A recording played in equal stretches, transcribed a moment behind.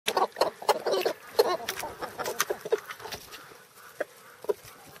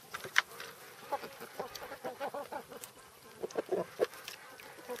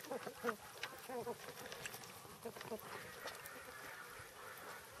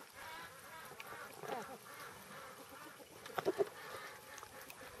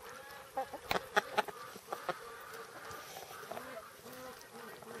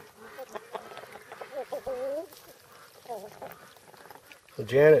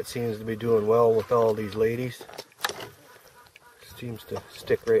Janet seems to be doing well with all these ladies. Seems to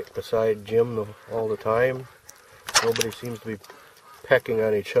stick right beside Jim all the time. Nobody seems to be pecking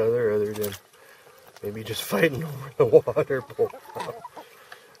on each other other than maybe just fighting over the water bowl.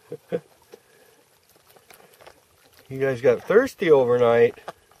 You guys got thirsty overnight.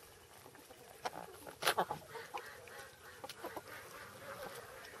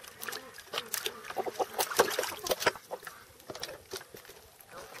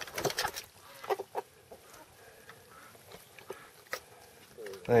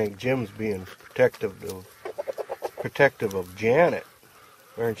 I think Jim's being protective of Janet,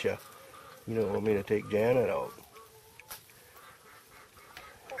 aren't you? You don't want me to take Janet out.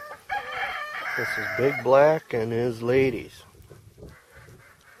 This is Big Black and his ladies.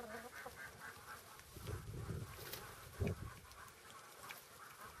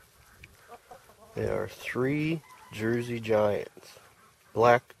 There are 3 Jersey Giants,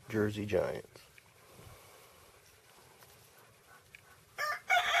 black Jersey Giants.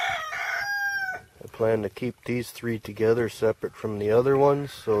 I plan to keep these 3 together separate from the other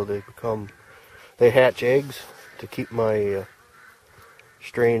ones so they hatch eggs to keep my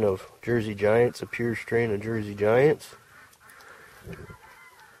strain of Jersey Giants, a pure strain of Jersey Giants.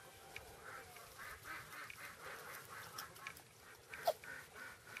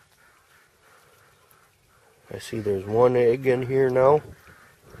 I see there's 1 egg in here now,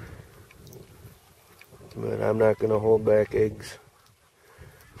 but I'm not going to hold back eggs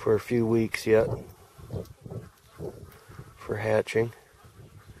for a few weeks yet for hatching.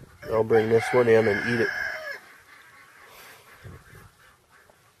 I'll bring this one in and eat it.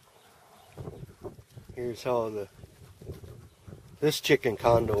 Here's how this chicken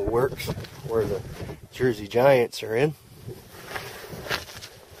condo works, where the Jersey Giants are in.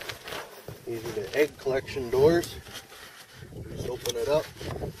 These are the egg collection doors. Just open it up.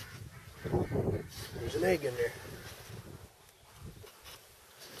 There's an egg in there.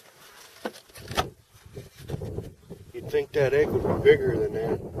 You'd think that egg would be bigger than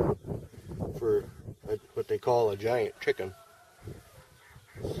that for what they call a giant chicken.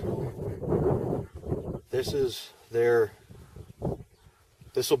 So,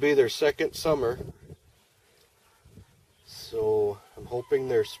 this will be their 2nd summer. So I'm hoping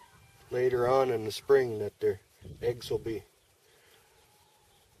there's later on in the spring that their eggs will be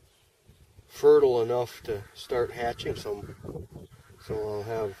fertile enough to start hatching some. So I'll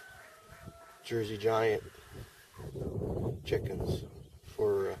have Jersey Giant chickens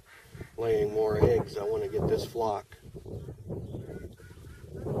for laying more eggs. I want to get this flock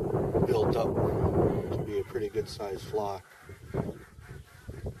built up to be a pretty good sized flock.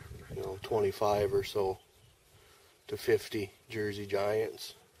 25 or so to 50 Jersey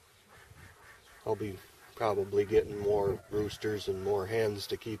Giants. I'll be probably getting more roosters and more hens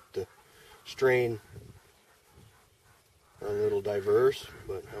to keep the strain a little diverse,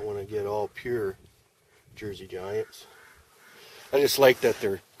 but I want to get all pure Jersey Giants. I just like that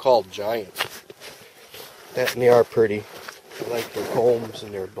they're called giants. And they are pretty. I like their combs,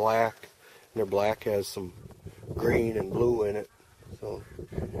 and they're black. And their black has some green and blue in it. So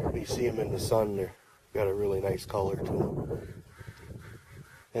when you see them in the sun, they've got a really nice color to them.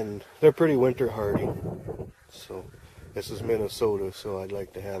 And they're pretty winter hardy. So this is Minnesota, so I'd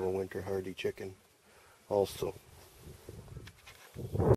like to have a winter hardy chicken also.